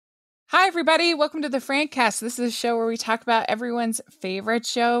Hi, everybody. Welcome to the Francast. This is a show where we talk about everyone's favorite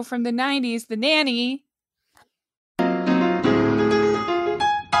show from the 90s, The Nanny.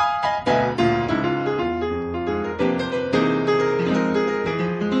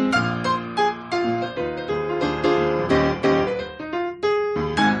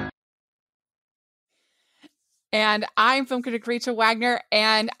 And I'm film critic Rachel Wagner,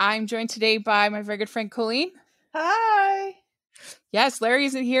 and I'm joined today by my very good friend Colleen. Hi. Yes, Larry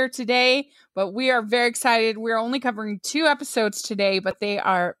isn't here today, but we are very excited. We're only covering 2 episodes today, but they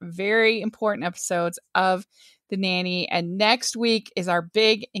are very important episodes of The Nanny. And next week is our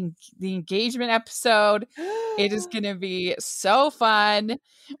big the engagement episode. It is going to be so fun.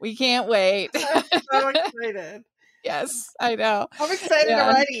 We can't wait. I'm so excited. Yes, I know. I'm excited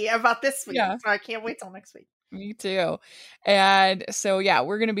already about this week. Yeah. So I can't wait till next week. Me too. And so, yeah,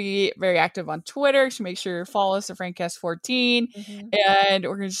 we're going to be very active on Twitter. So make sure you follow us at Francast14. And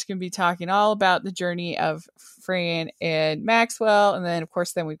we're just going to be talking all about the journey of Fran and Maxwell. And then, of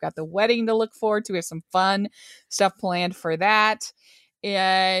course, then we've got the wedding to look forward to. We have some fun stuff planned for that.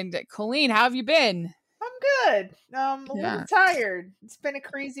 And Colleen, how have you been? I'm good. A little tired. It's been a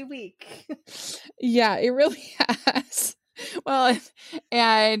crazy week. Yeah, it really has. Well,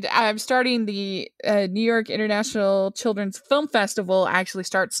 and I'm starting the New York International Children's Film Festival. Actually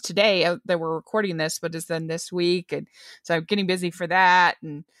starts today that we're recording this, but is then this week, and so I'm getting busy for that.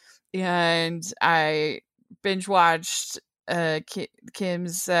 And I binge watched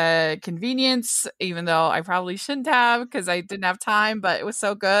Kim's Convenience, even though I probably shouldn't have because I didn't have time, but it was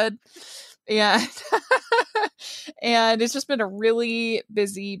so good. Yeah. And it's just been a really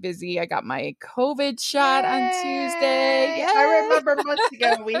busy. I got my COVID shot on Tuesday. Yay! I remember months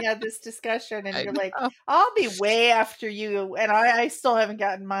ago we had this discussion and you're like, I'll be way after you. And I still haven't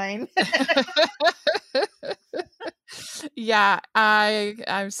gotten mine. Yeah,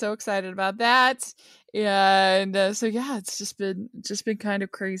 I'm so excited about that. And so yeah, it's just been kind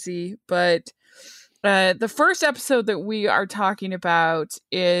of crazy, but the first episode that we are talking about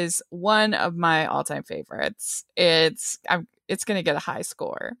is one of my all-time favorites. It's going to get a high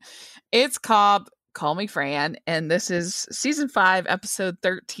score. It's called Call Me Fran, and this is season 5, episode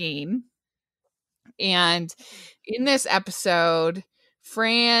 13. And in this episode,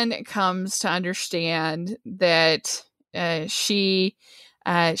 Fran comes to understand that she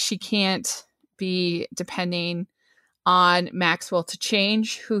can't be depending on Maxwell to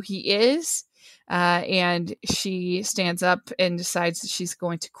change who he is. And she stands up and decides that she's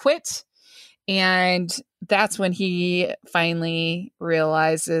going to quit. And that's when he finally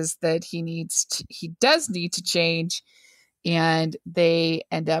realizes that he does need to change. And they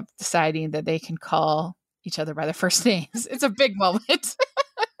end up deciding that they can call each other by their first names. It's a big moment.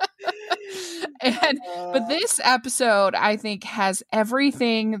 But this episode, I think, has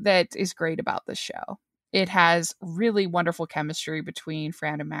everything that is great about the show. It has really wonderful chemistry between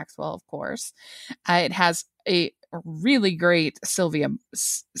Fran and Maxwell, of course. It has a really great Sylvia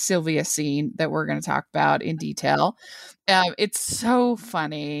scene that we're going to talk about in detail. It's so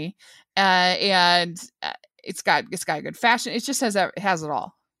funny, and it's got a good fashion. It just has it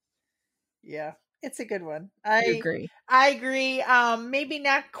all. Yeah. It's a good one. I agree. I agree. Maybe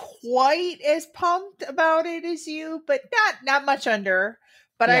not quite as pumped about it as you, but not much under.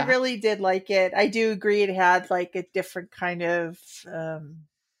 But yeah. I really did like it. I do agree. It had like a different kind of.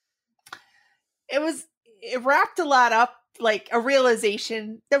 It wrapped a lot up, like a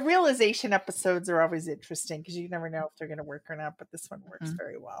realization. The realization episodes are always interesting because you never know if they're going to work or not. But this one works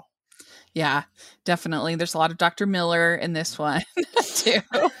very well. Yeah, definitely. There's a lot of Dr. Miller in this one too.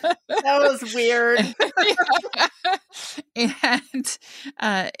 That was weird.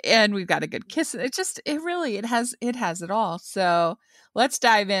 And we've got a good kiss. It has it all. So let's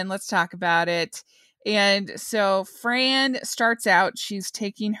dive in. Let's talk about it. And so Fran starts out, she's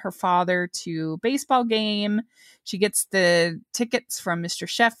taking her father to a baseball game. She gets the tickets from Mr.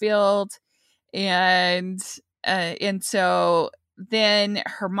 Sheffield. And so then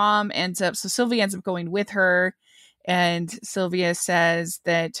her mom Sylvia ends up going with her, and Sylvia says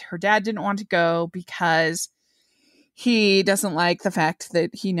that her dad didn't want to go because he doesn't like the fact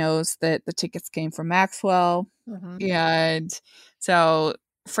that he knows that the tickets came from Maxwell. And so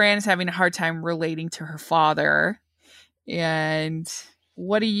Fran is having a hard time relating to her father. And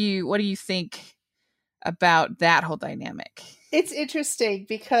what do you think about that whole dynamic? It's interesting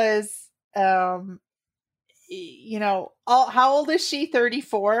because how old is she?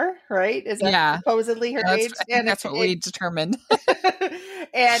 34, right? Is that supposedly her age? And that's what we determined.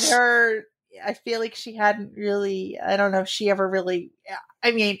 And I feel like she hadn't really, I don't know if she ever really,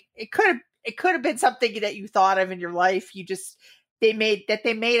 I mean, it could have been something that you thought of in your life. You just they made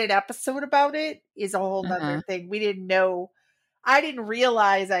an episode about it is a whole nother thing. We didn't know. I didn't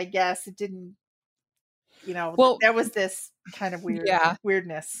realize, I guess it didn't, Well, there was this kind of yeah.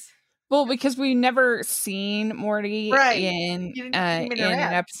 weirdness. Well, because we never seen Morty Right. in You didn't see him an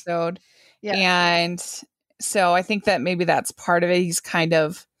interact. episode. Yeah. And so I think that maybe that's part of it. He's kind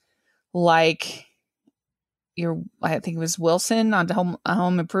of like I think it was Wilson on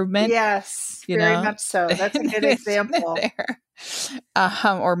Home Improvement. Yes, very much so. That's a good example. There.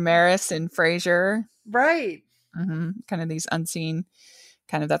 Or Maris and Frasier. Right. Kind of these unseen,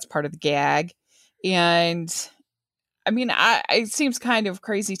 kind of that's part of the gag. And I mean, it seems kind of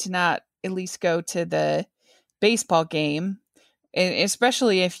crazy to not at least go to the baseball game, and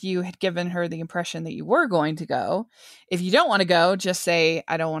especially if you had given her the impression that you were going to go. If you don't want to go, just say,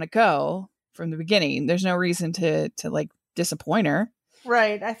 I don't want to go from the beginning. There's no reason to like disappoint her.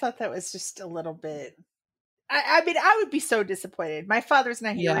 Right. I thought that was just a little bit. I mean, I would be so disappointed. My father's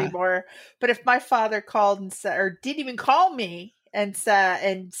not here anymore, but if my father called and said, or didn't even call me and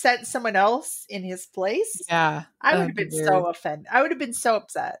sent someone else in his place, I would have been so offended. I would have been so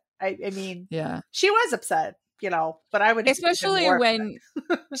upset. I mean, she was upset, but I would have especially when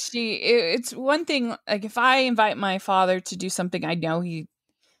it's one thing, like if I invite my father to do something I know he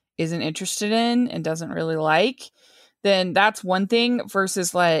isn't interested in and doesn't really like, then that's one thing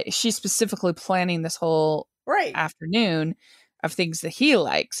versus like she's specifically planning this whole afternoon of things that he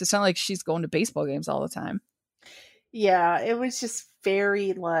likes. It's not like she's going to baseball games all the time. Yeah, it was just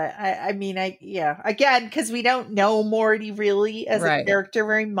very again, because we don't know Morty really as a character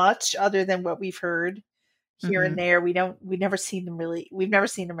very much other than what we've heard here and there. We've never seen them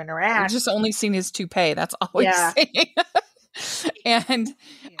interact. We've just only seen his toupee. That's all we've seen. And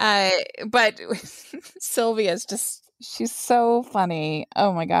but Sylvia's she's so funny.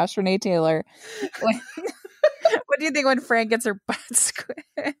 Oh my gosh, Renee Taylor. What do you think when Frank gets her butt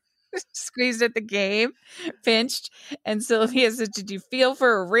squeezed at the game, pinched, and Sylvia said, "Did you feel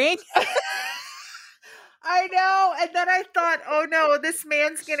for a ring?" I know. And then I thought, oh no, this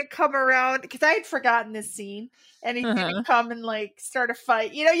man's going to come around, because I had forgotten this scene, and he's going to come and like start a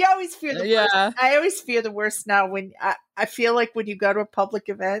fight. You always fear the worst. I always fear the worst now when I feel like when you go to a public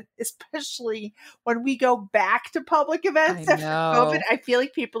event, especially when we go back to public events after COVID, I feel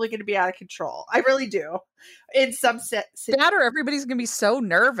like people are going to be out of control. I really do. In some sense. That or everybody's going to be so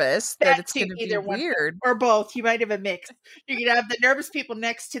nervous that it's going to be weird. Or both. You might have a mix. You're going to have the nervous people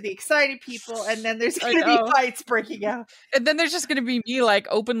next to the excited people, and then there's going to be fights breaking out. And then there's just going to be me like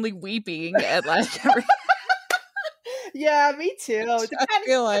openly weeping at like every... Yeah, me too. I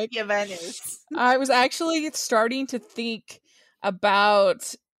feel like the event is. I was actually starting to think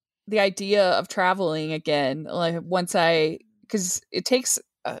about the idea of traveling again. Like because it takes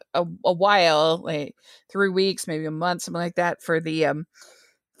a while, like 3 weeks, maybe a month, something like that, for the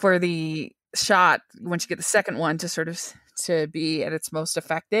shot once you get the second one to sort of to be at its most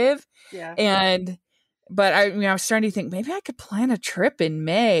effective. Yeah. But I was starting to think maybe I could plan a trip in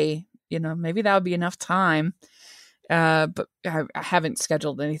May. Maybe that would be enough time. But I haven't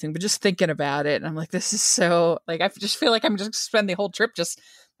scheduled anything, but just thinking about it, and I'm like, this is so, like, I just feel like I'm just spend the whole trip just,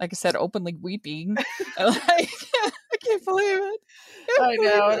 like I said, openly weeping. I can't believe it. I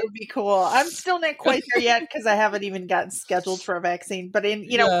know, it would be cool. I'm still not quite there yet because I haven't even gotten scheduled for a vaccine. But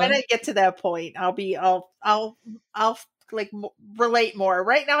when I get to that point, I'll like relate more.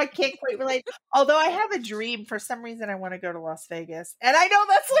 Right now, I can't quite relate. Although I have a dream, for some reason, I want to go to Las Vegas, and I know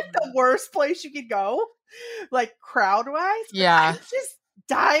that's like the worst place you could go, like crowd wise. Yeah, I'm just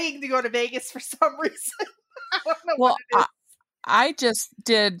dying to go to Vegas for some reason. I don't know what it is. I just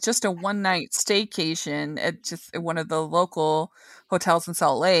did a one night staycation at one of the local hotels in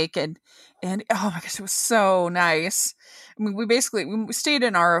Salt Lake, and oh my gosh, it was so nice. I mean, we stayed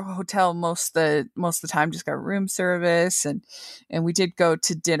in our hotel most of the time, just got room service, and we did go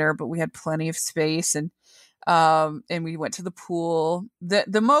to dinner, but we had plenty of space, and we went to the pool.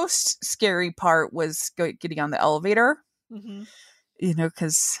 The most scary part was getting on the elevator,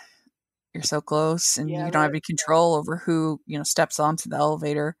 because you're so close and you don't have any control over who steps onto the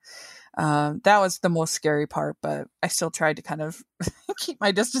elevator. That was the most scary part, but I still tried to kind of keep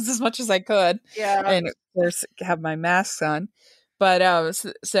my distance as much as I could. Yeah, and of course have my mask on. But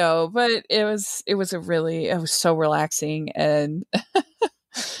but it was so relaxing, and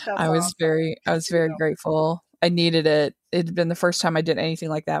I was very grateful. I needed it. It had been the first time I did anything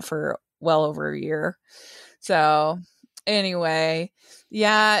like that for well over a year. So anyway,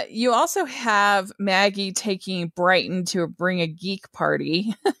 yeah, you also have Maggie taking Brighton to bring a geek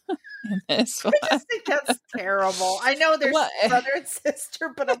party. I just think that's terrible. I know there's brother and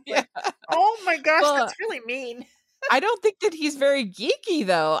sister, but I'm like, oh my gosh, that's really mean. I don't think that he's very geeky,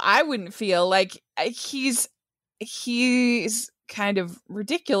 though. I wouldn't feel like he's kind of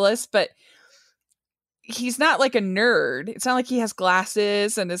ridiculous, but he's not like a nerd. It's not like he has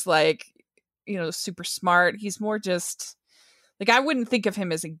glasses and is like, super smart. He's more just like, I wouldn't think of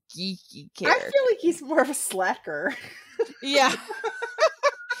him as a geeky character. I feel like he's more of a slacker. Yeah.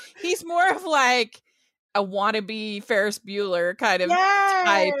 He's more of like a wannabe Ferris Bueller kind of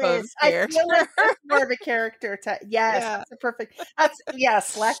type of character. I feel like that's more of a character type. Yes, yeah. That's a perfect.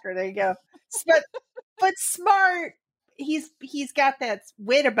 Slacker. There you go. But smart. He's got that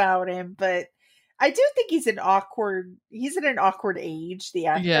wit about him, but I do think he's at an awkward age, the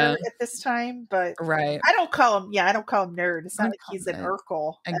actor at this time. But right, I don't call him nerd. It's not like he's an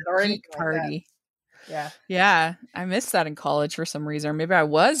Urkel or anything party. Like yeah. I missed that in college for some reason. Or maybe I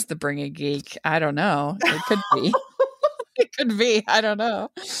was the bring a geek. I don't know. It could be. It could be. I don't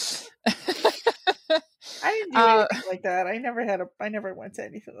know. I didn't do anything like that. I never went to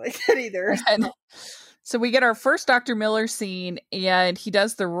anything like that either. So we get our first Dr. Miller scene, and he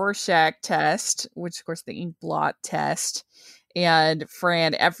does the Rorschach test, which of course the ink blot test. And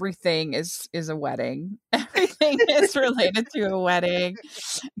Fran, everything is a wedding. Everything is related to a wedding.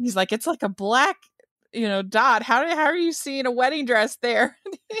 He's like, it's like a black, dot. How are you seeing a wedding dress there?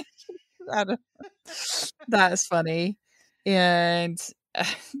 That is funny. And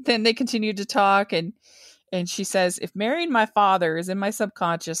then they continue to talk, and she says, if marrying my father is in my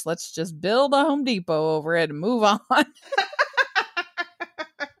subconscious, let's just build a Home Depot over it and move on.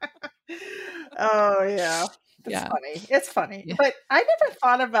 Oh, yeah. That's funny. It's funny. Yeah. But I never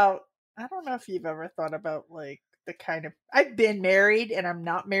thought about, I don't know if you've ever thought about like the kind of, I've been married and I'm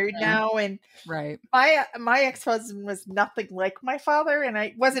not married now. And right. My ex-husband was nothing like my father, and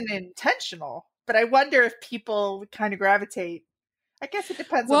I wasn't intentional, but I wonder if people kind of gravitate. I guess it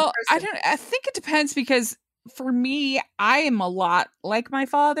depends on the person. I think it depends, because for me, I am a lot like my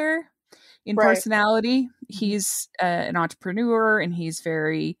father in personality. He's an entrepreneur, and he's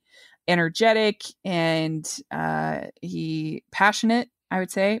very energetic, and he passionate, I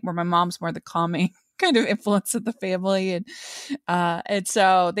would say, where my mom's more the calming kind of influence of the family. And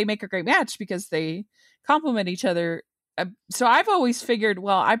so they make a great match because they complement each other. So I've always figured,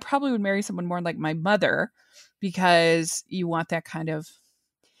 well, I probably would marry someone more like my mother, because you want that kind of,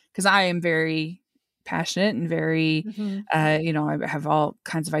 because I am very passionate and very, I have all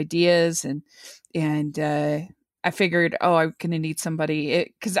kinds of ideas, and I figured, I'm going to need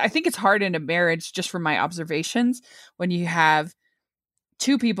somebody, because I think it's hard in a marriage, just from my observations, when you have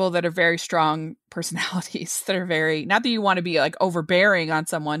two people that are very strong personalities, that are very, not that you want to be like overbearing on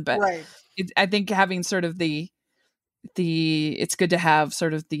someone, but I think having sort of it's good to have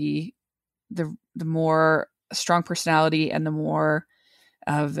sort of the more strong personality and the more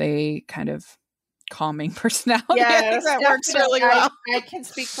of a kind of calming personality. Yeah, that works really well. I can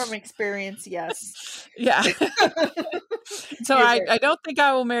speak from experience. Yes. Yeah. So I don't think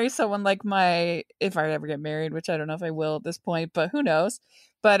I will marry someone like if I ever get married, which I don't know if I will at this point, but who knows?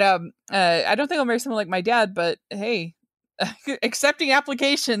 But I don't think I'll marry someone like my dad, but hey, accepting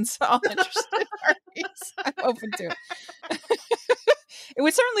applications, all interested parties, I'm open to it. It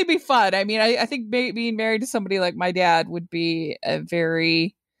would certainly be fun. I mean, I think being married to somebody like my dad would be a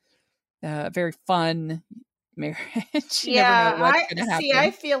very, very fun marriage. You never know what's going to happen.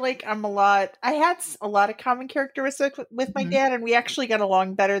 I feel like I had a lot of common characteristics with my dad, and we actually got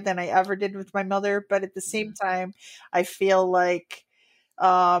along better than I ever did with my mother. But at the same time, I feel like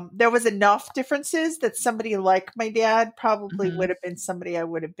there was enough differences that somebody like my dad probably would have been somebody I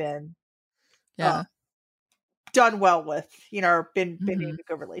would have been done well with, or been in a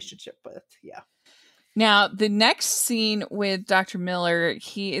good relationship with. Yeah. Now, the next scene with Dr. Miller,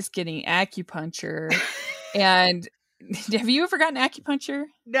 he is getting acupuncture. And have you ever gotten acupuncture?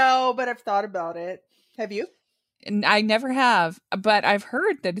 No, but I've thought about it. Have you? And I never have, but I've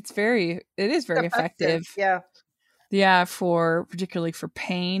heard that it is very effective. Yeah. Yeah, particularly for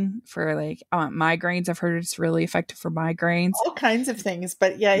pain, for like migraines. I've heard it's really effective for migraines. All kinds of things,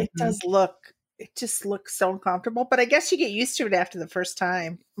 but yeah, it just looks so uncomfortable. But I guess you get used to it after the first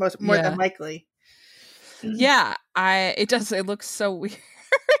time, more than likely. Yeah, it does. It looks so weird,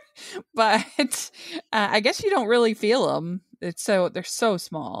 but I guess you don't really feel them. They're so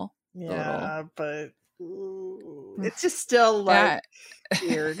small. Yeah, but it's just still like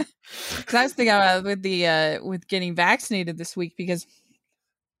weird. Because I was thinking about with getting vaccinated this week, because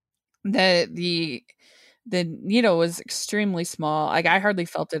the the needle was extremely small. Like I hardly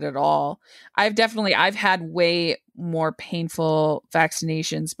felt it at all. I've had way more painful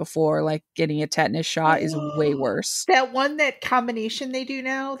vaccinations before, like getting a tetanus shot is way worse. That combination they do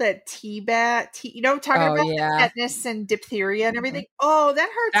now, that T-bat, you know, talking about the tetanus and diphtheria and everything. Oh, that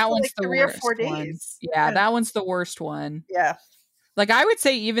hurts that for one's like the 3 or 4 one. days. Yeah, that one's the worst one. Yeah. Like I would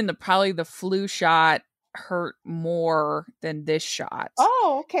say even probably the flu shot hurt more than this shot.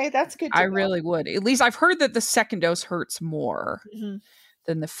 Oh, okay. That's good to know. Really would. At least I've heard that the second dose hurts more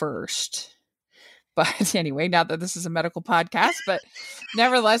than the first. But anyway, not that this is a medical podcast, but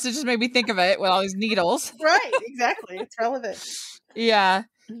nevertheless, it just made me think of it with all these needles. Right, exactly. It's relevant. Yeah.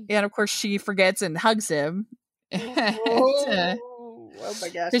 And of course she forgets and hugs him. Oh my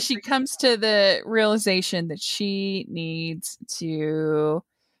gosh. Because she comes to the realization that she needs to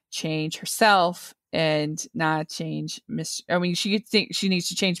change herself and not change she thinks she needs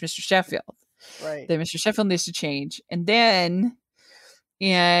to change Mr. Sheffield. Right. That Mr. Sheffield needs to change. And then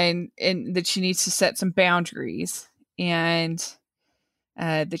and that she needs to set some boundaries. And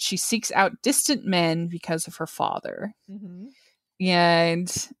that she seeks out distant men because of her father. And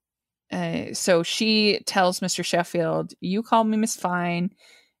so she tells Mr. Sheffield, "You call me Miss Fine,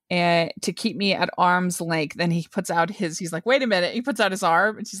 and to keep me at arm's length." Then he puts out he's like, "Wait a minute." He puts out his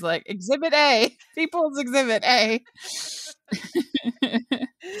arm and she's like, "Exhibit A, People's Exhibit A."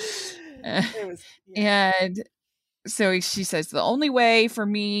 And so she says, "The only way for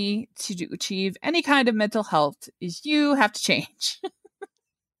me to achieve any kind of mental health is you have to change."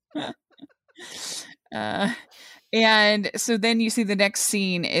 And so then you see the next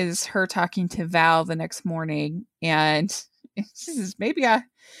scene is her talking to Val the next morning, and she says, "Maybe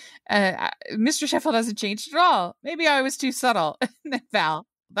Mr. Sheffield hasn't changed at all. Maybe I was too subtle." And then Val,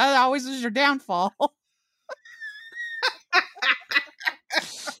 "That always was your downfall."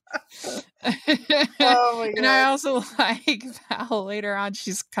 Oh my god! And I also like Val later on.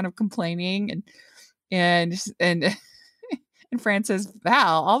 She's kind of complaining, and Fran says,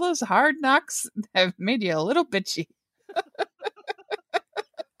 "Val, all those hard knocks have made you a little bitchy,"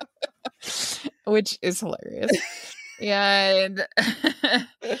 which is hilarious. And I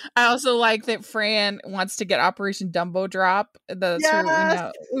also like that Fran wants to get Operation Dumbo Drop. That's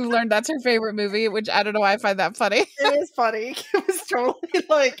her, we learned that's her favorite movie, which I don't know why I find that funny. It is funny. It was totally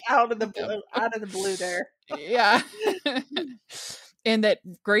like out of the blue there. Yeah. And that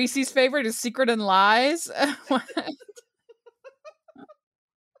Gracie's favorite is Secret and Lies.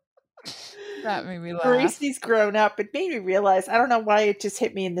 That made me laugh. Gracie's grown up. It made me realize, I don't know why it just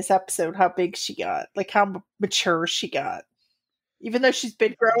hit me in this episode how big she got, like how mature she got, even though she's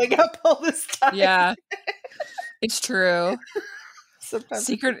been growing up all this time. Yeah, it's true.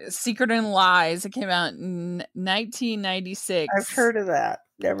 Secret and Lies. It came out in 1996. I've heard of that.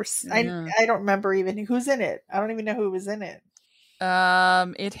 Never. I don't remember even who's in it. I don't even know who was in it.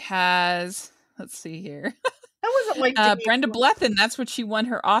 It has. Let's see here. That wasn't like Brenda Blethyn. That's what she won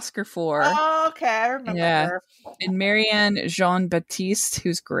her Oscar for. Oh, okay, I remember her. And Marianne Jean Baptiste,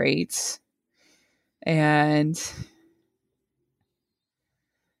 who's great, and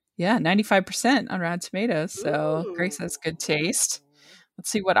 95% on Rotten Tomatoes. So Grace has good taste. Let's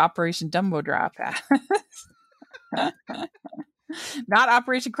see what Operation Dumbo Drop has. Not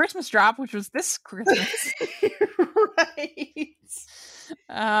Operation Christmas Drop, which was this Christmas. Right.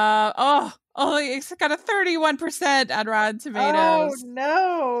 It's got a 31% on Rotten Tomatoes. Oh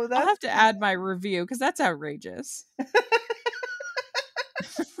no! I'll have to add my review because that's outrageous.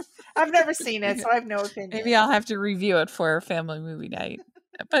 I've never seen it, so I have no opinion. Maybe I'll have to review it for a family movie night.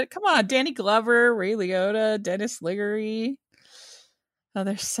 But come on, Danny Glover, Ray Liotta, Dennis Liggery. Oh,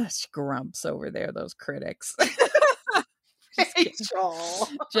 they're such grumps over there, those critics.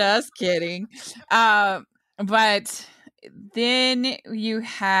 Just kidding. But then you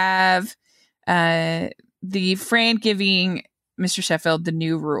have the Fran giving Mr. Sheffield the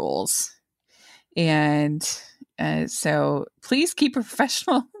new rules. And so please keep a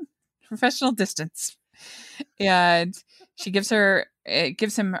professional distance. And she gives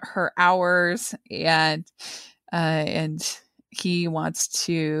him her hours, and he wants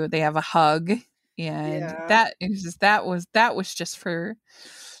to, they have a hug, and that was just for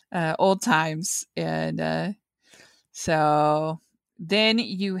old times. And so then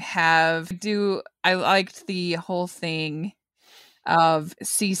you have I liked the whole thing of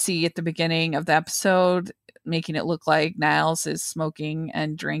Cece at the beginning of the episode making it look like Niles is smoking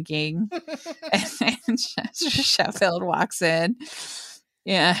and drinking. And Sheffield walks in.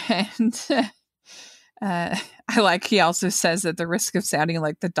 Yeah, and I like he also says that the risk of sounding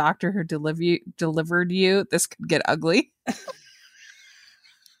like the doctor who delivered you, this could get ugly.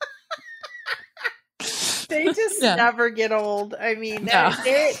 They just never get old. I mean, No.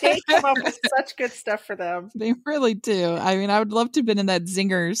 they come up with such good stuff for them. They really do. I mean, I would love to have been in that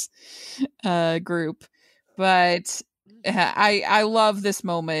Zingers group, but I love this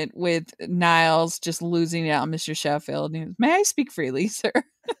moment with Niles just losing it on Mr. Sheffield. He goes, "May I speak freely, sir?"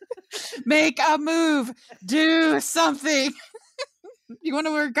 Make a move. Do something. You want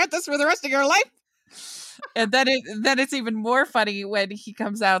to regret this for the rest of your life? And then it's even more funny when he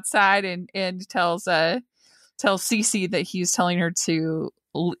comes outside and tells Cece that he's telling him to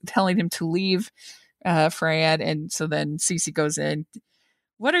leave Fran, and so then Cece goes in.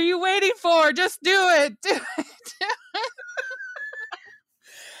 What are you waiting for? Just do it. Do it.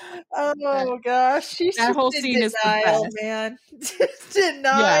 Oh gosh, she's that just whole in scene is the denial, best. man.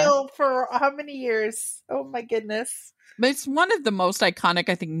 Denial for how many years? Oh my goodness. But it's one of the most iconic,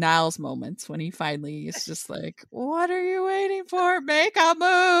 I think, Niles moments when he finally is just like, "What are you waiting for? Make a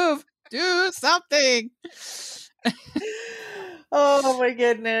move. Do something." Oh my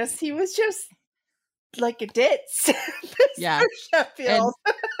goodness. He was just like a ditz. Yeah. Sheffield.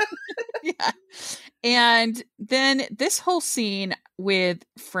 Yeah. And then this whole scene with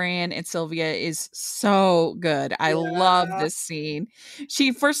Fran and Sylvia is so good. I love this scene.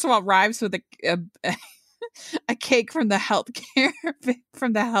 She first of all arrives with a cake from the health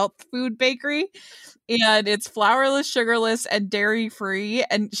food bakery, and it's flourless, sugarless, and dairy free.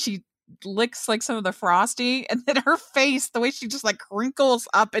 And she licks like some of the frosting, and then her face, the way she just like crinkles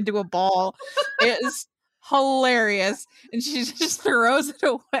up into a ball, is hilarious. And she just throws it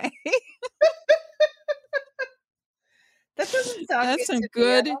away. That doesn't sound That's good some to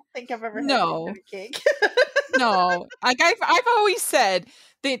good. me. I don't think I've ever had No. a cake. No. Like I've always said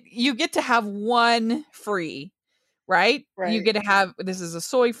that you get to have one free, right? You get to have, this is a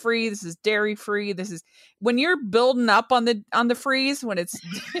soy free, this is dairy free, this is when you're building up on the freeze, when it's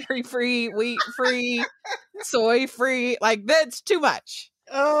dairy free, wheat free, soy free, like that's too much.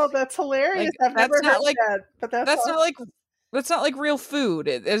 Oh, that's hilarious. Like, I've never heard that, but that's awesome. That's not like real food.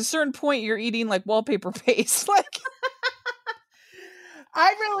 At a certain point, you're eating like wallpaper paste. Like,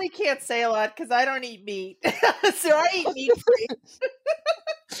 I really can't say a lot because I don't eat meat, so I eat meat free.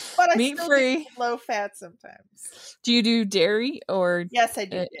 But I meat still free, do low fat sometimes. Do you do dairy or? Yes, I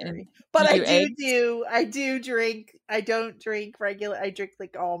do dairy, but I do drink. I don't drink regular. I drink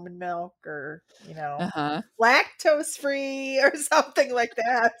like almond milk or lactose free or something like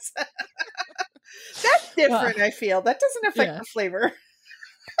that. That's different. I feel that doesn't affect the flavor.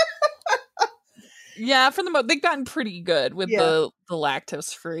 Yeah, for the most, they've gotten pretty good with the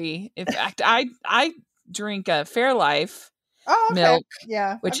lactose free. In fact, I drink a Fairlife milk,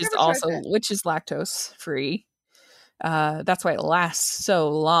 which is lactose free. That's why it lasts so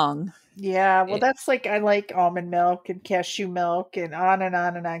long. Yeah, well, that's like I like almond milk and cashew milk and on and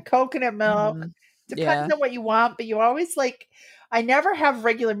on and on. Coconut milk depends on what you want, but you always like. I never have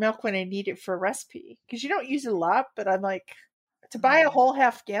regular milk when I need it for a recipe because you don't use it a lot. But I'm like to buy a whole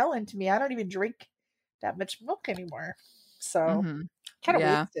half gallon. To me, I don't even drink that much milk anymore, so kind of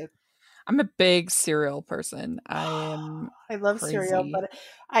wasted. I'm a big cereal person. I love crazy. Cereal, but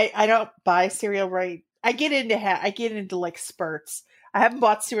I don't buy cereal right. I get into like spurts. I haven't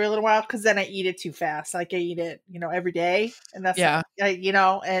bought cereal in a while because then I eat it too fast. Like I eat it, every day, and that's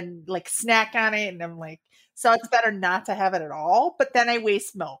and like snack on it, and I'm like, so it's better not to have it at all. But then I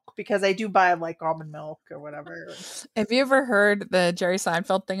waste milk because I do buy like almond milk or whatever. Have you ever heard the Jerry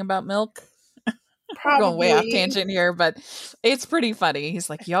Seinfeld thing about milk? Probably. We're going way off tangent here, but it's pretty funny. He's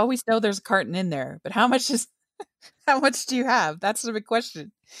like, you always know there's a carton in there, but how much do you have? That's the big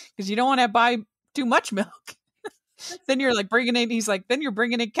question, because you don't want to buy too much milk. Then you're like bringing in. He's like, then you're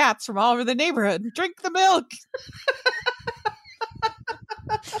bringing in cats from all over the neighborhood. Drink the milk.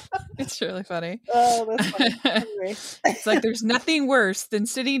 It's really funny. Oh, that's funny. Anyway. It's like there's nothing worse than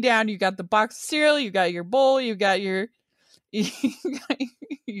sitting down. You got the box of cereal, you got your bowl, you got your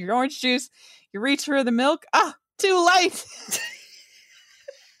orange juice. You reach for the milk. Ah, too late.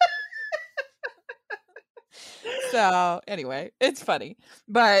 So anyway, it's funny,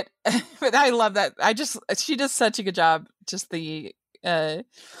 but I love that. She does such a good job. Just the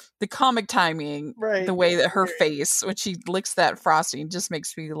comic timing, the way that her face when she licks that frosting just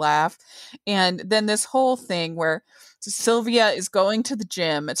makes me laugh. And then this whole thing where Sylvia is going to the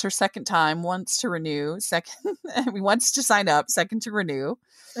gym. It's her second time. Wants to renew. Wants to sign up. Second to renew.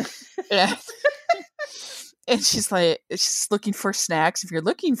 And she's looking for snacks. If you're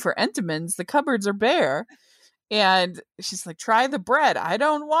looking for Entenmann's, the cupboards are bare. And she's like, try the bread. I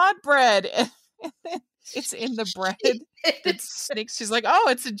don't want bread. And then it's in the bread that sneaks. She's like, oh,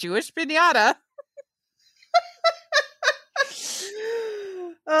 it's a Jewish piñata.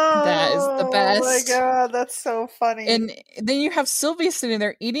 That is the Oh my best. God, that's so funny. And then you have Sylvia sitting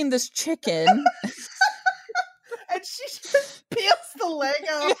there eating this chicken. And she just peels the leg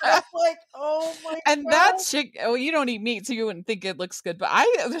off. Yeah. I'm like, oh my And God. that chicken, oh, you don't eat meat, so you wouldn't think it looks good. But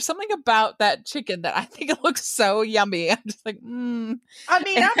there's something about that chicken that I think it looks so yummy. I'm just like, I mean,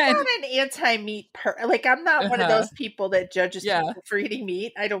 I'm not an anti-meat like, I'm not one of those people that judges people for eating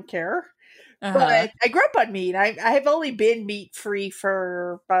meat. I don't care. But I grew up on meat. I've only been meat-free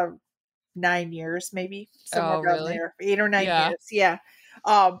for about 9 years, maybe somewhere around there, 8 or 9 years. Yeah.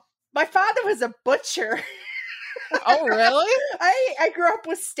 My father was a butcher. Oh, really? I grew up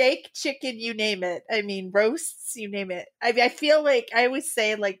with steak, chicken, you name it. I mean, roasts, you name it. I mean, I feel like I always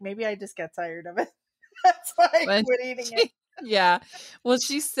say, like, maybe I just got tired of it. That's why I quit eating it. Yeah. Well,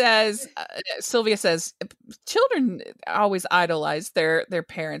 she says, Sylvia says, children always idolize their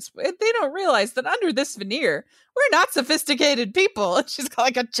parents. They don't realize that under this veneer, we're not sophisticated people. And she's got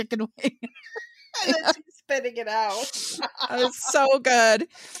like a chicken wing. And then she's spitting it out. It's so good.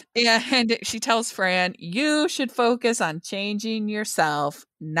 And she tells Fran, you should focus on changing yourself,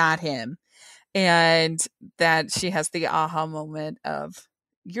 not him. And that she has the aha moment of,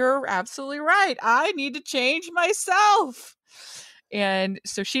 you're absolutely right. I need to change myself. And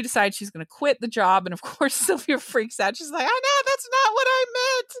so she decides she's going to quit the job. And of course, Sylvia freaks out. She's like, I know, that's not what I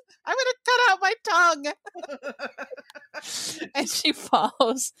meant. I'm going to cut out my tongue. And she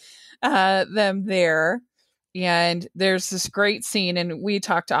follows them there. And there's this great scene. And we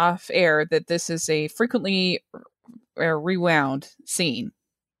talked off air that this is a frequently rewound scene.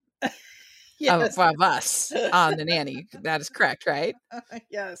 Yes. Of us on the Nanny. That is correct, right?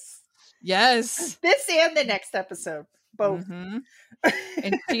 Yes. Yes. This and the next episode. Both. Mm-hmm.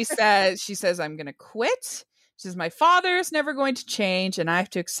 And she says, I'm going to quit. She says, my father is never going to change, and I have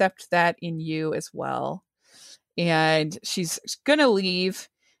to accept that in you as well. And she's going to leave,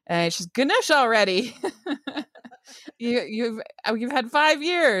 and she's Ganesh already. You've had 5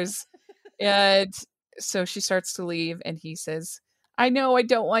 years. And so she starts to leave, and he says, I know I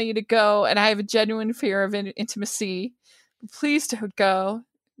don't want you to go, and I have a genuine fear of intimacy. Please don't go.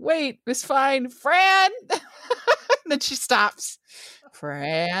 Wait, it's fine. Fran! Then she stops.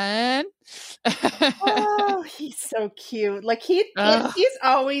 Fran. Oh, he's so cute. Like he's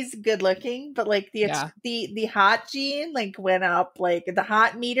always good looking, but like the hot gene like went up, like the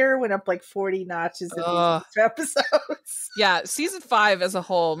hot meter went up like 40 notches in these episodes. Yeah, season 5 as a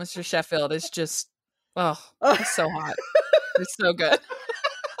whole, Mr. Sheffield is just he's so hot. It's so good.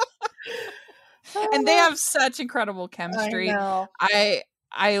 And they have such incredible chemistry. I know.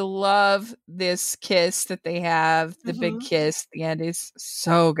 I love this kiss that they have. The big kiss at the end is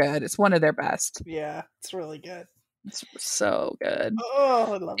so good. It's one of their best. Yeah, it's really good. It's so good.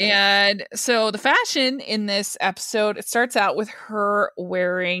 Oh, I love it. And so the fashion in this episode, it starts out with her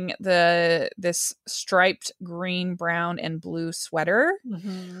wearing this striped green, brown, and blue sweater.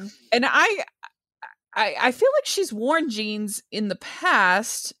 Mm-hmm. And I feel like she's worn jeans in the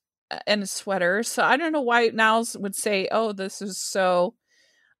past and a sweater. So I don't know why Niles would say, oh, this is so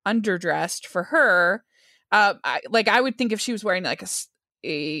underdressed for her. I would think if she was wearing like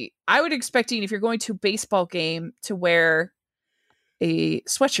I would expecting if you're going to a baseball game to wear a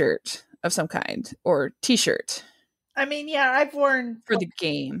sweatshirt of some kind or t-shirt. I mean, yeah, I've worn for the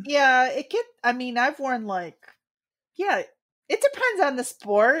game. Yeah, I've worn it depends on the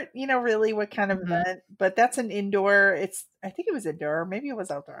sport, really what kind of event, but that's an indoor. I think it was indoor, maybe it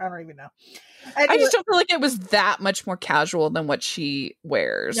was outdoor. I don't even know. I just don't feel like it was that much more casual than what she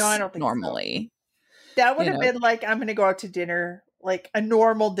wears. No, I don't think normally. So. That would have been like, I'm going to go out to dinner, like a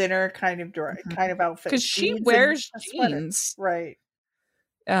normal dinner kind of outfit. Because she wears jeans, right?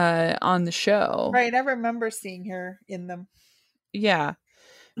 On the show, right? I remember seeing her in them. Yeah,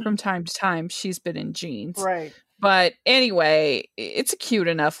 from time to time, she's been in jeans, right? But anyway, it's a cute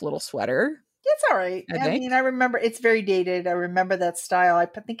enough little sweater. It's all right. I mean, I remember it's very dated. I remember that style. I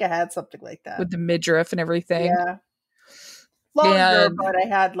think I had something like that with the midriff and everything. Yeah, longer, but I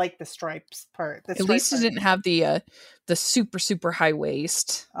had like the stripes part. At least it didn't have the super super high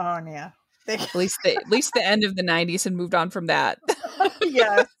waist. Oh yeah. At least the end of the 90s had moved on from that.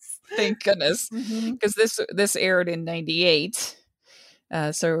 Yes, thank goodness, because this aired in 98.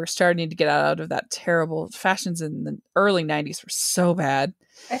 So we're starting to get out of that terrible fashions in the early 90s were so bad.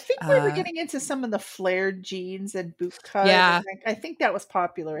 I think we were getting into some of the flared jeans and boot cut. Yeah. I think that was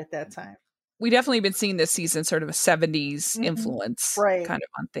popular at that time. We definitely been seeing this season sort of a 70s influence kind of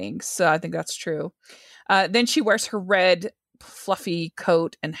on things. So I think that's true. Then she wears her red fluffy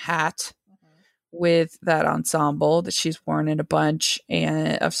coat and hat with that ensemble that she's worn in a bunch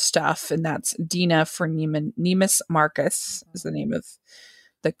of stuff. And that's Dina for Nemus Marcus is the name of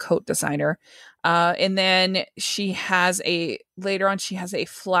the coat designer. And then later on she has a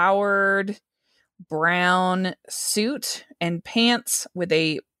flowered brown suit and pants with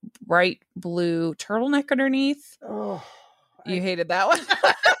a bright blue turtleneck underneath. Oh, You hated that one.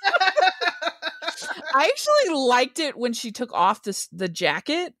 I actually liked it when she took off the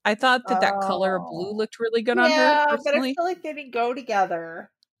jacket. I thought that color of blue looked really good on her. Yeah, but I Personally, feel like they didn't go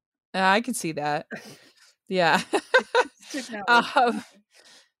together. I can see that. Yeah. Did not work.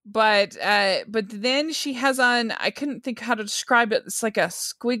 But then she has on, I couldn't think how to describe it. It's like a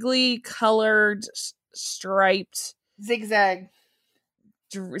squiggly colored striped zigzag.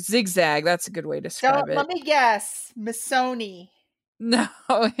 Zigzag. That's a good way to describe it. Let me guess. Missoni. No,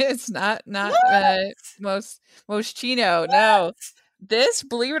 it's not Moschino. No. This,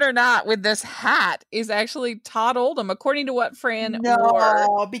 believe it or not, with this hat is actually Todd Oldham, according to what Fran wore.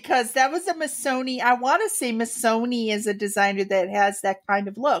 No, because that was a Missoni. I want to say Missoni is a designer that has that kind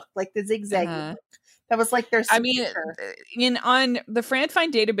of look, like the zigzag look. That was like their signature. I mean, on the Fran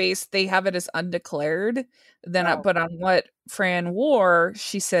Find database, they have it as undeclared. But on what Fran wore,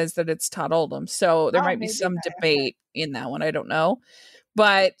 she says that it's Todd Oldham. So there might be some debate in that one. I don't know,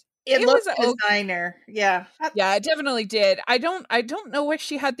 but it was a designer. Yeah, yeah, it definitely did. I don't know why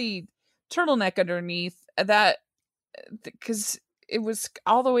she had the turtleneck underneath that, because it was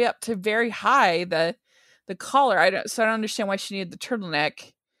all the way up to very high the collar. I don't understand why she needed the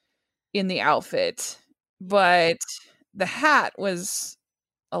turtleneck in the outfit, but the hat was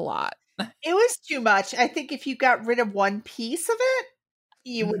a lot. It was too much. I think if you got rid of one piece of it,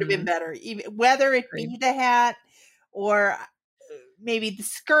 you would have been better. Whether it be the hat or maybe the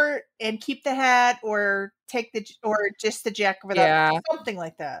skirt and keep the hat, or just the jacket without something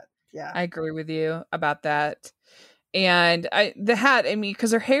like that. Yeah, I agree with you about that. And the hat, I mean,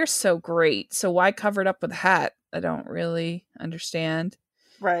 because her hair's so great, so why cover it up with a hat? I don't really understand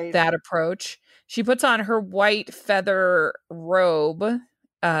that approach. She puts on her white feather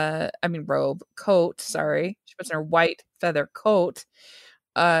coat. Sorry, she puts on her white feather coat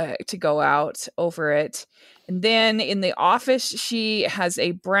to go out over it. And then in the office, she has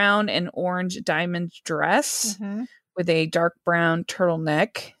a brown and orange diamond dress with a dark brown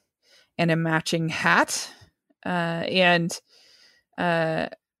turtleneck and a matching hat.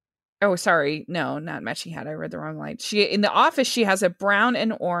 Sorry, no, not matching hat. I read the wrong line. In the office, she has a brown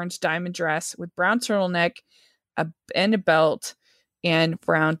and orange diamond dress with brown turtleneck, and a belt, and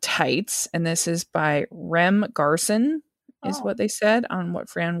brown tights. And this is by Rem Garson, is what they said on what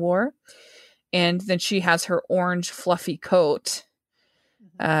Fran wore. And then she has her orange fluffy coat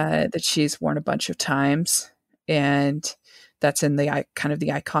that she's worn a bunch of times, and that's in the kind of the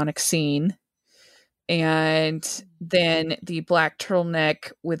iconic scene. And then the black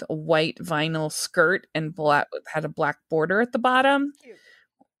turtleneck with a white vinyl skirt and had a black border at the bottom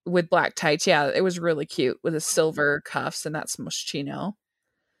with black tights. Yeah, it was really cute with the silver cuffs, and that's Moschino.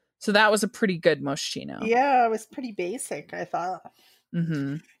 So that was a pretty good Moschino. Yeah, it was pretty basic, I thought.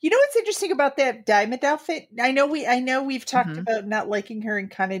 Mm-hmm. You know what's interesting about that diamond outfit? I know we've talked about not liking her in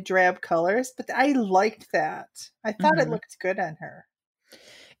kind of drab colors, but I liked that. I thought it looked good on her.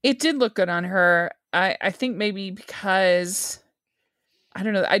 It did look good on her. I think maybe because, I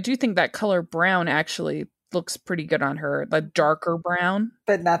don't know, I do think that color brown actually looks pretty good on her, the darker brown.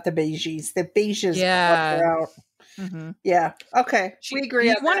 But not the beiges. The beiges out. Yeah. Okay. We agree.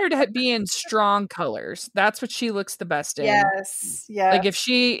 You want her to be in strong colors. That's what she looks the best in. Yes. Yeah. Like if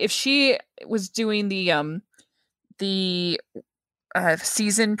she was doing the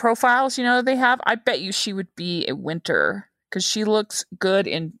season profiles, they have, I bet you she would be a winter, because she looks good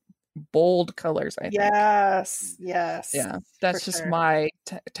in bold colors, I think. Yes. Yeah, that's just my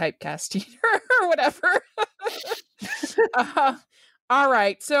typecasting or whatever. All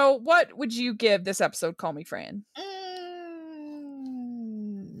right, so what would you give this episode, Call Me Fran?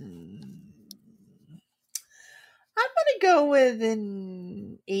 I'm gonna go with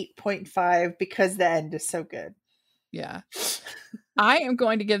an 8.5 because the end is so good. Yeah. I am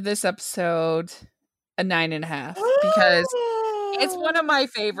going to give this episode a 9.5 because it's one of my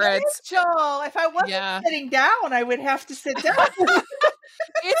favorites. Rachel, if I wasn't sitting down, I would have to sit down.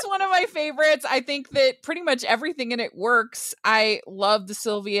 It's one of my favorites. I think that pretty much everything in it works. I love the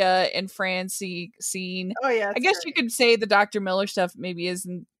Sylvia and Francie scene. Oh yeah, I guess you could say the Dr. Miller stuff maybe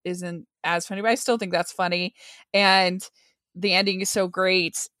isn't as funny, but I still think that's funny. And the ending is so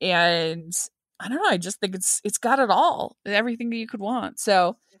great. And I don't know, I just think it's got it all, everything that you could want.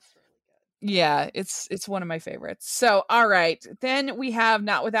 So yeah, it's one of my favorites. So all right, then we have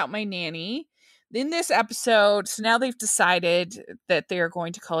Not Without My Nanny. in this episode, so now they've decided that they are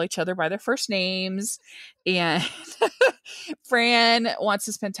going to call each other by their first names. And Fran wants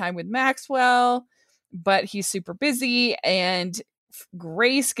to spend time with Maxwell, but he's super busy. And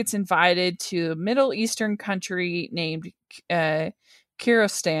Grace gets invited to a Middle Eastern country named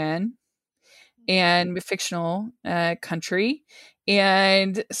Kirostan, and a fictional country.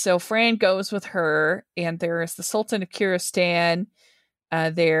 And so Fran goes with her, and there is the Sultan of Kirostan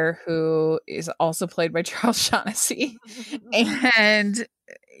there, who is also played by Charles Shaughnessy. And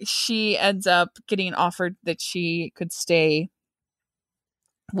she ends up getting offered that she could stay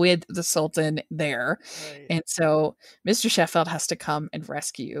with the Sultan there. Right. And so Mr. Sheffield has to come and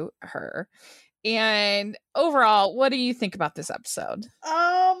rescue her. And overall, what do you think about this episode?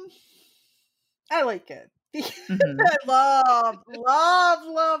 I like it. I love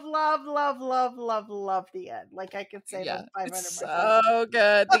the end. Like, I could say that 500 it's so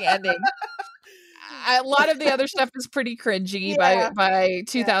good, the ending. A lot of the other stuff is pretty cringy by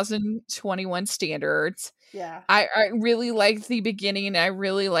 2021 standards. Yeah. I really like the beginning. I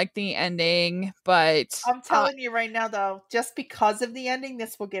really like the ending, but I'm telling you right now, though, just because of the ending,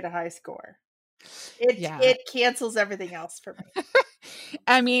 this will get a high score. It cancels everything else for me.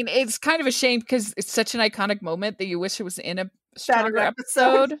 I mean, it's kind of a shame because it's such an iconic moment that you wish it was in a stronger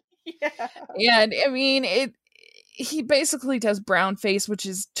episode. Yeah. And I mean, he basically does brown face, which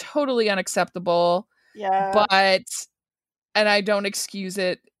is totally unacceptable. Yeah. But, and I don't excuse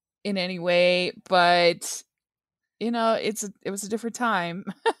it in any way, but you know, it was a different time.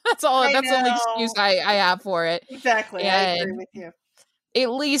 That's the only excuse I have for it. Exactly. And I agree with you. At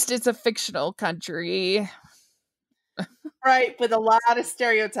least it's a fictional country. Right, with a lot of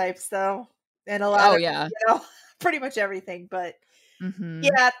stereotypes though. And a lot of, you know, pretty much everything. But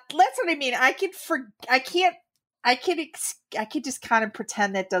yeah, that's what I mean. I could just kind of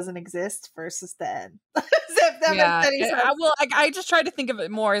pretend that doesn't exist versus the end. I just try to think of it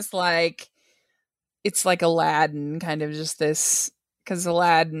more as like, it's like Aladdin, kind of just this, because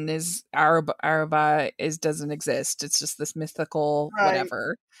Aladdin is Araba doesn't exist. It's just this mythical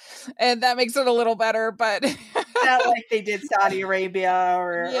whatever, and that makes it a little better. But not like they did Saudi Arabia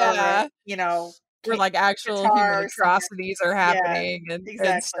or you know, where like actual human atrocities are happening and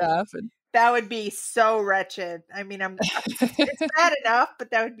stuff. And that would be so wretched. I mean, it's bad enough,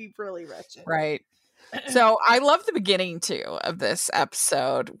 but that would be really wretched. Right. So I love the beginning too of this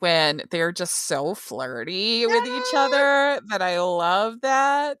episode when they're just so flirty with each other that I love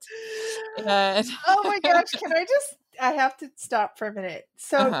that. And oh my gosh, I have to stop for a minute.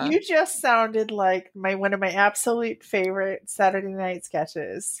 So you just sounded like one of my absolute favorite Saturday night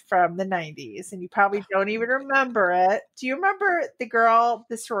sketches from the 90s, and you probably don't even remember it. Do you remember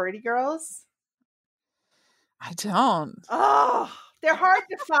the sorority girls? I don't. Oh, they're hard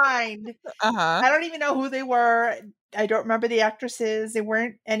to find. I don't even know who they were. I don't remember the actresses. They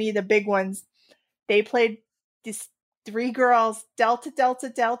weren't any of the big ones. They played these 3 girls. Delta, Delta,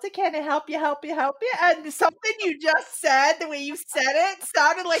 Delta. Can I help you? Help you? Help you? And something you just said, the way you said it,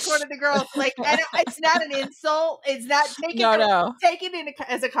 sounded like one of the girls. Like, and it's not an insult. It's not. Take it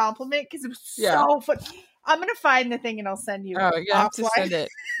as a compliment because it was so fun. I'm gonna find the thing and I'll send you. Oh, you have to send it.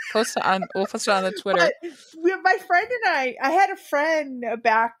 We'll post it on the Twitter. But my friend and I had a friend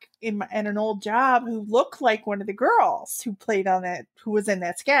back in an old job who looked like one of the girls who was in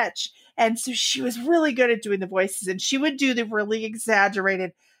that sketch. And so she was really good at doing the voices, and she would do the really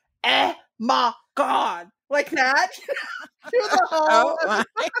exaggerated, my God, like that. Through the whole. Oh my.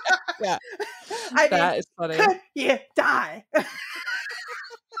 Yeah. That is funny. Could you die?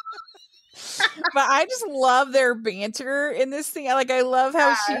 But I just love their banter in this thing. Like, I love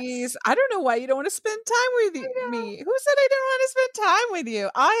how she's, I don't know why you don't want to spend time with me. Who said I didn't want to spend time with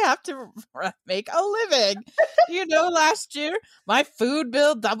you? I have to make a living. You know, last year, my food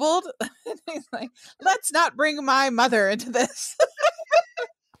bill doubled. He's like, let's not bring my mother into this.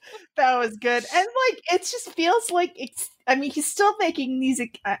 That was good. And like, it just feels like he's still making these,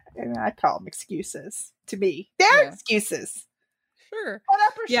 I call them excuses to me. They're excuses. Sure.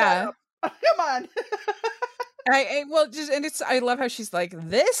 Whatever. Shut up. Come on. I love how she's like,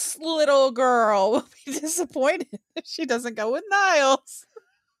 this little girl will be disappointed if she doesn't go with Niles.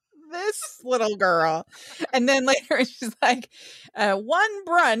 This little girl. And then later she's like, 1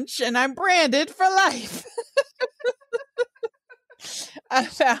 brunch and I'm branded for life.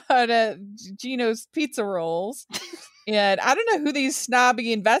 About Gino's pizza rolls. And I don't know who these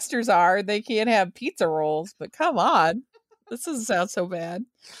snobby investors are. They can't have pizza rolls, but come on. This doesn't sound so bad.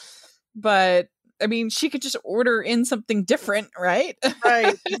 But I mean, she could just order in something different, right?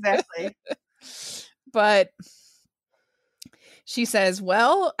 Right, exactly. But she says,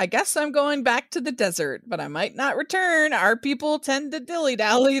 well, I guess I'm going back to the desert, but I might not return. Our people tend to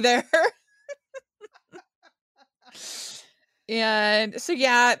dilly-dally there. And so,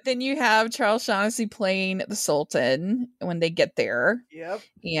 yeah, then you have Charles Shaughnessy playing the Sultan when they get there. Yep.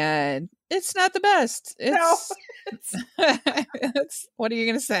 And it's not the best. No. It's what are you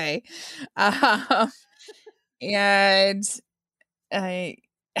going to say? And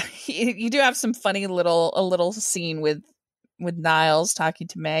you do have some funny a little scene with Niles talking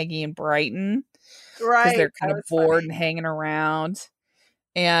to Maggie and Brighton. Right. Because they're kind of bored and hanging around.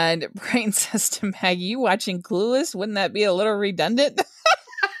 And Brighton says to Maggie, you watching Clueless? Wouldn't that be a little redundant? That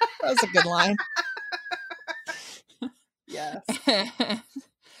was a good line. Yes.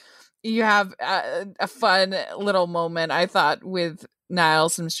 You have a fun little moment, I thought, with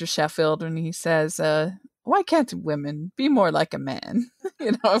Niles and Mr. Sheffield when he says, why can't women be more like a man?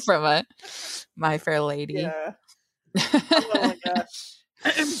 From a My Fair Lady. Yeah. Oh my gosh.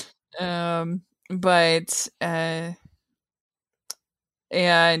 But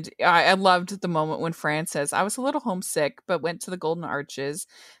and I loved the moment when Fran says, I was a little homesick, but went to the Golden Arches.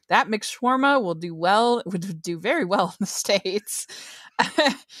 That mixed shawarma would do very well in the States.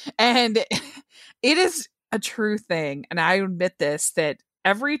 And it is a true thing. And I admit this, that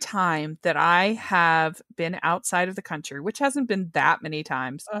every time that I have been outside of the country, which hasn't been that many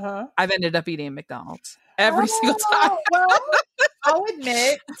times, I've ended up eating McDonald's every single time. Well, I'll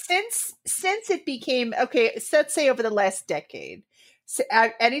admit, since it became, okay, so let's say over the last decade, so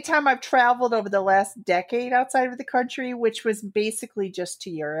anytime I've traveled over the last decade outside of the country, which was basically just to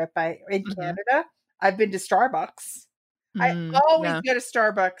Europe, in Canada, I've been to Starbucks. I always go to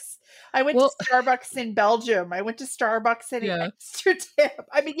Starbucks. I went to Starbucks in Belgium. I went to Starbucks in Amsterdam.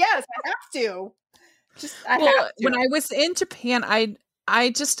 I mean, yes, I have to. I have to. When I was in Japan, I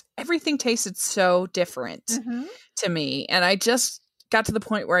just, everything tasted so different to me. And I just got to the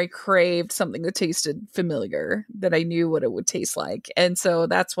point where I craved something that tasted familiar, that I knew what it would taste like. And so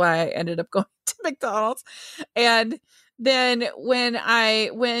that's why I ended up going to McDonald's. And then when I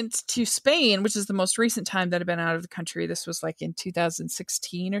went to Spain, which is the most recent time that I've been out of the country, this was like in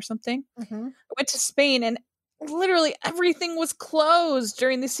 2016 or something. I went to Spain and literally everything was closed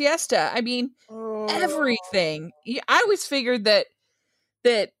during the siesta. I mean, everything. I always figured that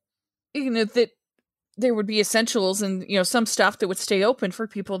that there would be essentials and some stuff that would stay open for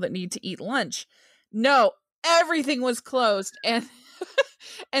people that need to eat lunch. No, everything was closed, and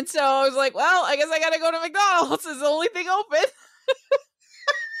and so I was like, well, I guess I gotta go to McDonald's. It's the only thing open.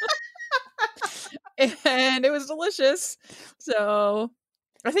 And it was delicious. So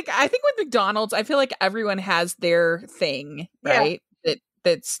I think with McDonald's, I feel like everyone has their thing, right?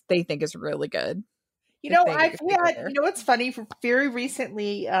 That's they think is really good. I've had, what's funny, very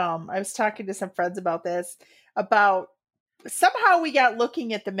recently, I was talking to some friends about this, about somehow we got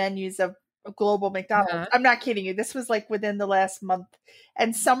looking at the menus of global McDonald's. I'm not kidding you. This was like within the last month.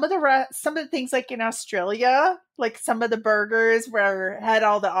 And some of the things, like in Australia, like some of the burgers had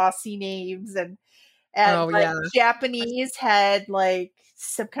all the Aussie names, and Japanese had like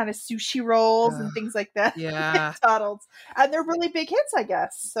some kind of sushi rolls and things like that. Yeah. McDonald's. And they're really big hits, I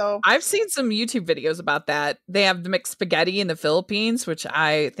guess. So I've seen some YouTube videos about that. They have the mixed spaghetti in the Philippines, which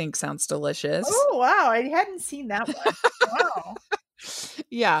I think sounds delicious. Oh, wow. I hadn't seen that one. Wow.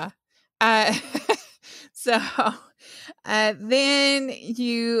 Yeah. So then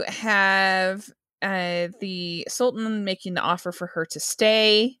you have the Sultan making the offer for her to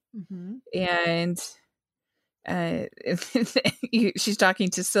stay. And she's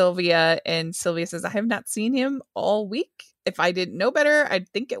talking to Sylvia, and Sylvia says, I have not seen him all week. If I didn't know better, I'd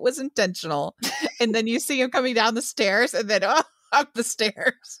think it was intentional. And then you see him coming down the stairs, and then up the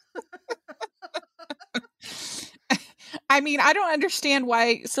stairs. I mean, I don't understand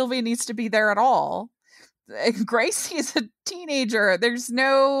why Sylvia needs to be there at all. Gracie is a teenager. Gracie's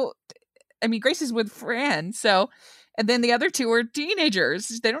with Fran, so. And then the other two are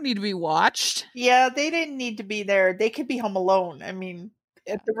teenagers. They don't need to be watched. Yeah, they didn't need to be there. They could be home alone. I mean,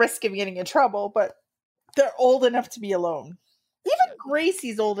 at the risk of getting in trouble, but they're old enough to be alone. Even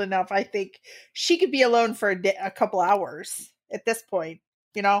Gracie's old enough, I think. She could be alone for a couple hours at this point.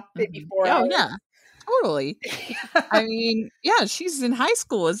 Maybe 4 hours. Oh, yeah. Totally. I mean, yeah, she's in high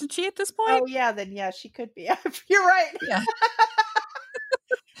school, isn't she, at this point? Oh, yeah, then yeah, she could be. You're right. Yeah.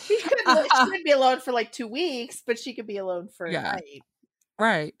 She could be alone for like 2 weeks, but she could be alone for a night.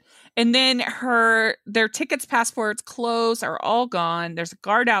 Right. And then their tickets, passports, clothes are all gone. There's a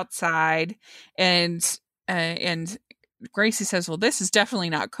guard outside, and Gracie says, well, this is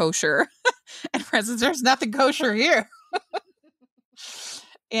definitely not kosher. And Fran says, there's nothing kosher here.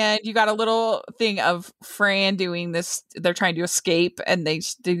 And you got a little thing of Fran doing this. They're trying to escape, and they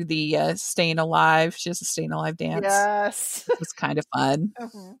do the staying alive. She has a staying alive dance. Yes. Which was kind of fun.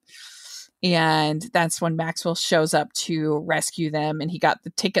 Mm-hmm. And that's when Maxwell shows up to rescue them, and he got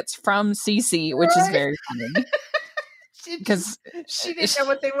the tickets from Cece, which is very funny. Because she didn't know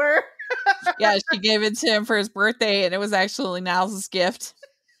what they were. Yeah, she gave it to him for his birthday, and it was actually Niles' gift.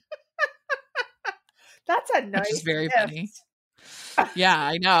 That's a nice which is very gift. funny. Yeah,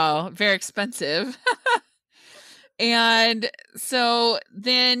 I know. Very expensive. And so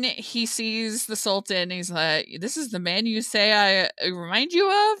then he sees the Sultan. And he's like, "This is the man you say I remind you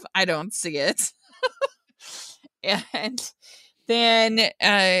of? I don't see it." And then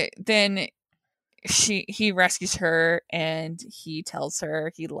he rescues her, and he tells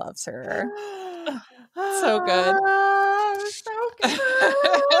her he loves her. So good. So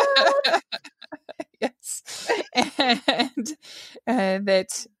good. Yes. And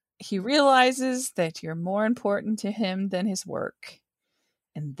that he realizes that you're more important to him than his work.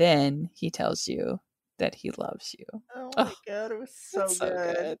 And then he tells you that he loves you. Oh my god, it was so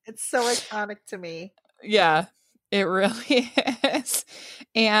good. It's so iconic to me. Yeah, it really is.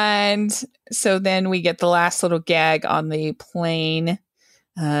 And so then we get the last little gag on the plane,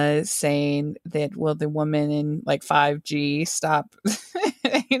 saying that, will the woman in like 5G stop?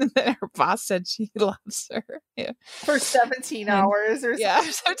 That her boss said she loves her. Yeah. For 17 hours or something. Yeah,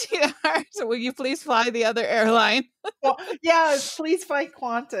 17 hours. Will you please fly the other airline? Well, yeah, please fly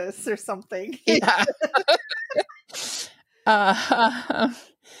Qantas or something. Yeah.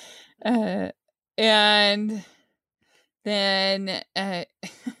 And then and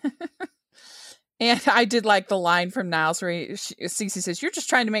I did like the line from Niles where Cece says, "You're just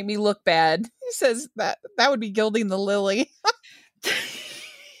trying to make me look bad." He says that would be gilding the lily.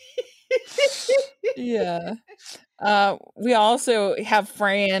 Yeah. We also have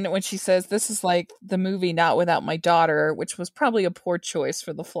Fran when she says, "This is like the movie Not Without My Daughter," which was probably a poor choice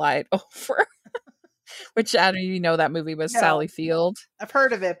for the flight over. Which I don't even know that movie was. No. Sally Field. I've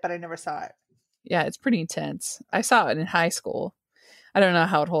heard of it, but I never saw it. Yeah, it's pretty intense. I saw it in high school. I don't know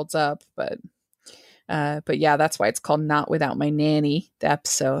how it holds up, but yeah, that's why it's called Not Without My Nanny, the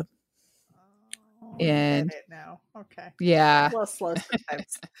episode. Oh, and I get it now. Okay. Yeah. A little slow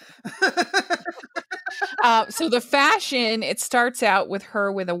sometimes. So the fashion, it starts out with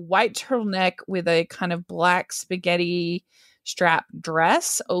her with a white turtleneck with a kind of black spaghetti strap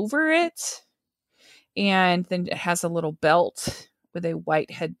dress over it. And then it has a little belt with a white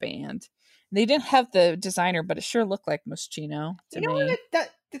headband. They didn't have the designer, but it sure looked like Moschino to me.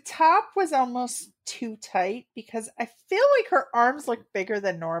 The top was almost too tight because I feel like her arms look bigger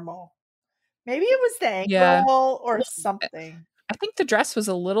than normal. Maybe it was the ankle or something. I think the dress was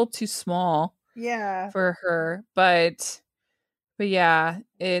a little too small. Yeah. For her, but yeah,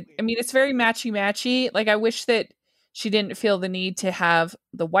 it's very matchy. Like, I wish that she didn't feel the need to have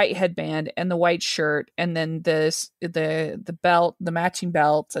the white headband and the white shirt and then the belt, the matching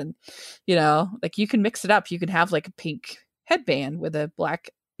belt, and like you can mix it up. You can have like a pink headband with a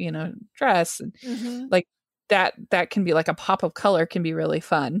black, dress, and like that can be like a pop of color, can be really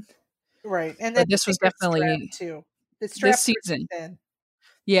fun. Right. And then this was definitely too. The strap this season.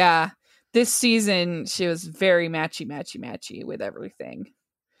 Yeah. This season, she was very matchy with everything.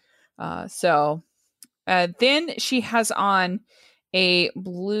 So then she has on a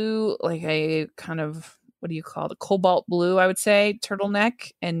blue, like a kind of, what do you call it? A cobalt blue, I would say,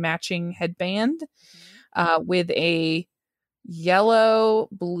 turtleneck and matching headband with a yellow,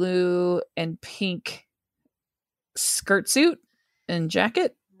 blue, and pink skirt suit and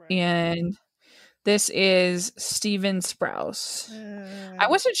jacket. Right. And this is Steven Sprouse. I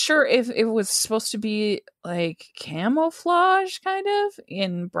wasn't sure if it was supposed to be like camouflage kind of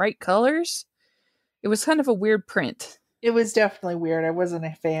in bright colors. It was kind of a weird print. It was definitely weird. I wasn't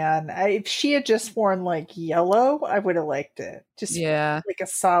a fan. If she had just worn like yellow, I would have liked it. Just like a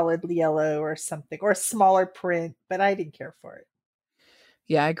solid yellow or something, or a smaller print, but I didn't care for it.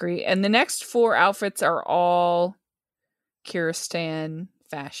 Yeah, I agree. And the next 4 outfits are all Kirsten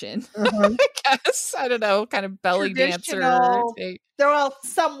fashion. I guess. I don't know, kind of belly dancer. They're all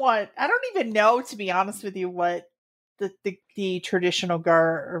somewhat. I don't even know, to be honest with you, what the traditional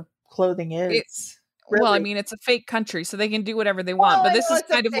clothing is. Really. Well, it's a fake country, so they can do whatever they want. But this is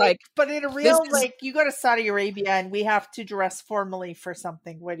kind of like, but in a real, like, you go to Saudi Arabia and we have to dress formally for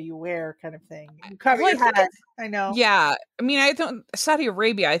something. What do you wear, kind of thing? You cover your head. I know. Yeah, I don't. Saudi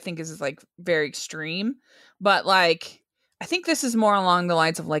Arabia, I think, is like very extreme, but like, I think this is more along the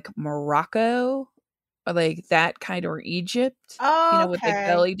lines of like Morocco, or like that kind, or Egypt. Oh, with like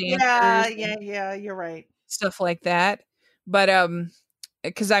belly dancers. Yeah. You're right. Stuff like that, but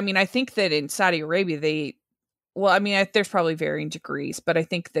because I mean, I think that in Saudi Arabia, well, I mean, there's probably varying degrees, but I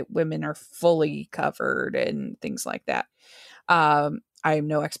think that women are fully covered and things like that. I am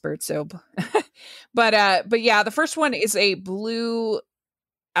no expert, so, but yeah, the first one is a blue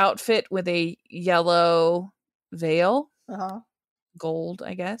outfit with a yellow veil, gold,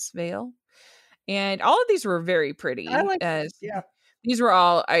 I guess, veil. And all of these were very pretty. I like, yeah. These were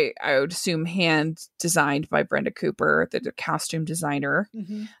all, I would assume, hand designed by Brenda Cooper, the costume designer.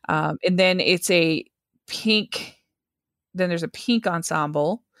 Mm-hmm. And then it's a pink, then there's a pink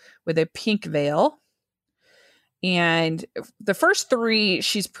ensemble with a pink veil. And the first three,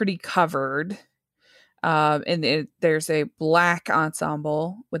 she's pretty covered. And there's a black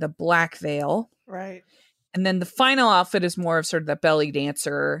ensemble with a black veil. Right. And then the final outfit is more of sort of the belly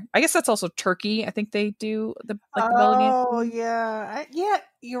dancer. I guess that's also Turkey. I think they do the belly dance. Oh, yeah.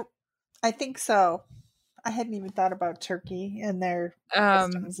 I think so. I hadn't even thought about Turkey and their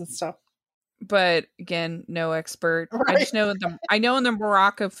customs and stuff. But again, no expert. Right. I just know I know in the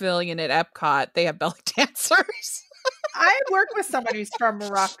Morocco pavilion at Epcot, they have belly dancers. I work with someone who's from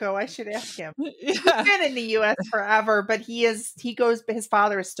Morocco. I should ask him. Yeah. He's been in the U.S. forever, but his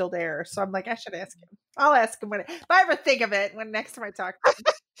father is still there. So I'm like, I should ask him. I'll ask him if I ever think of it next time I talk to him.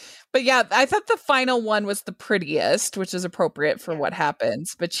 But yeah, I thought the final one was the prettiest, which is appropriate for what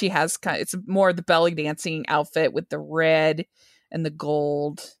happens. But she has it's more the belly dancing outfit with the red and the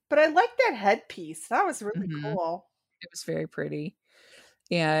gold. But I like that headpiece. That was really cool. It was very pretty.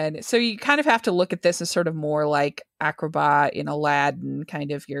 And so you kind of have to look at this as sort of more like Acrobat in Aladdin,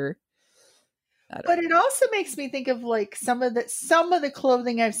 kind of your. But it also makes me think of like some of the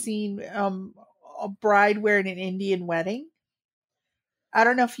clothing I've seen a bride wear in an Indian wedding. I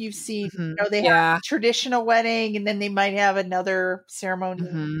don't know if you've seen. They have a traditional wedding, and then they might have another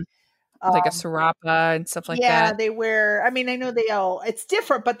ceremony. Like a sarapa and stuff like that. Yeah, they wear. I mean, I know it's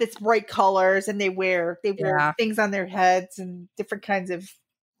different, but it's bright colors, and they wear things on their heads and different kinds of.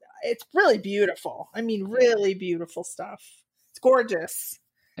 It's really beautiful. I mean, really beautiful stuff. It's gorgeous.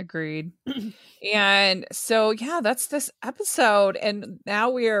 Agreed. And so, yeah, that's this episode. And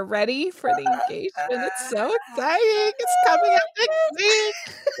now we are ready for the engagement. It's so exciting. It's coming up next week.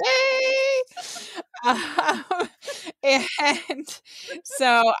 Yay! And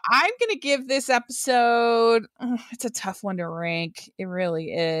so I'm going to give this episode, it's a tough one to rank. It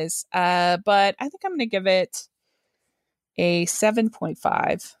really is. But I think I'm going to give it a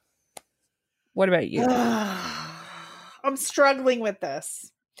 7.5. What about you? I'm struggling with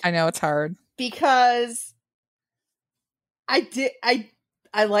this. I know it's hard because I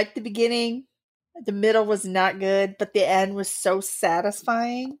liked the beginning. The middle was not good, but the end was so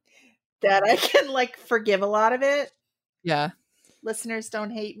satisfying that I can forgive a lot of it. Yeah. Listeners,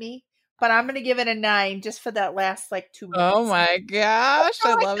 don't hate me, but I'm going to give it a 9 just for that last 2 minutes. Oh my gosh.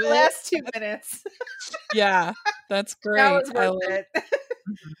 I love it. Last 2 minutes. Yeah, that's great. That was worth it.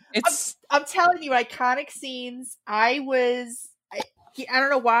 I'm telling you, iconic scenes. I don't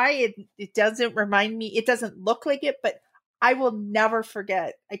know why it doesn't remind me. It doesn't look like it, but I will never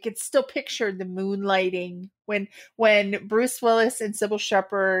forget. I could still picture the moonlighting when Bruce Willis and Sybil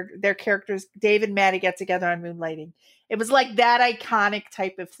Shepherd, their characters, Dave and Maddie, get together on Moonlighting. It was like that iconic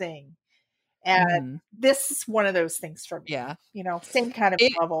type of thing. And this is one of those things for me. Yeah. Same kind of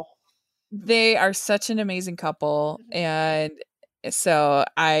level. They are such an amazing couple. And so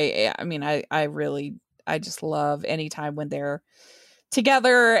I just love any time when they're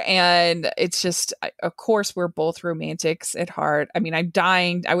together, and it's just, of course, we're both romantics at heart. I mean, I'm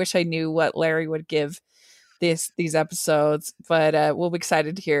dying. I wish I knew what Larry would give these episodes, but we'll be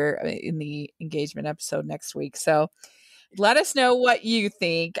excited to hear in the engagement episode next week. So let us know what you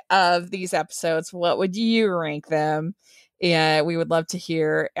think of these episodes. What would you rank them? And we would love to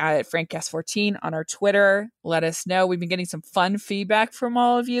hear at Francast14 on our Twitter. Let us know. We've been getting some fun feedback from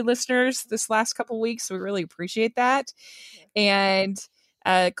all of you listeners this last couple of weeks. So we really appreciate that. And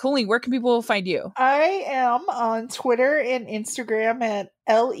Colleen, where can people find you? I am on Twitter and Instagram at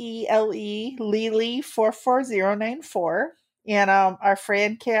Lily44094. And our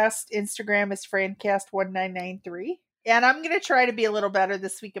Francast Instagram is Francast1993. And I'm going to try to be a little better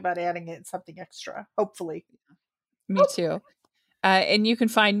this week about adding in something extra, hopefully. Me too. And you can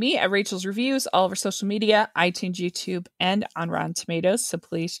find me at Rachel's Reviews, all of our social media, iTunes, YouTube, and on Rotten Tomatoes. So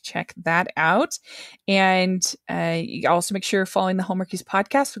please check that out. And you also make sure you're following the Hallmarkies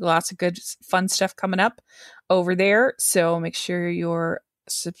podcast. We've got lots of good, fun stuff coming up over there. So make sure you're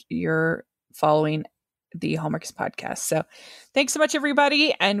following the Hallmarkies podcast. So thanks so much,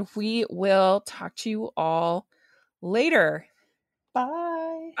 everybody. And we will talk to you all later.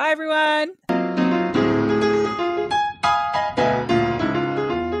 Bye. Bye, everyone.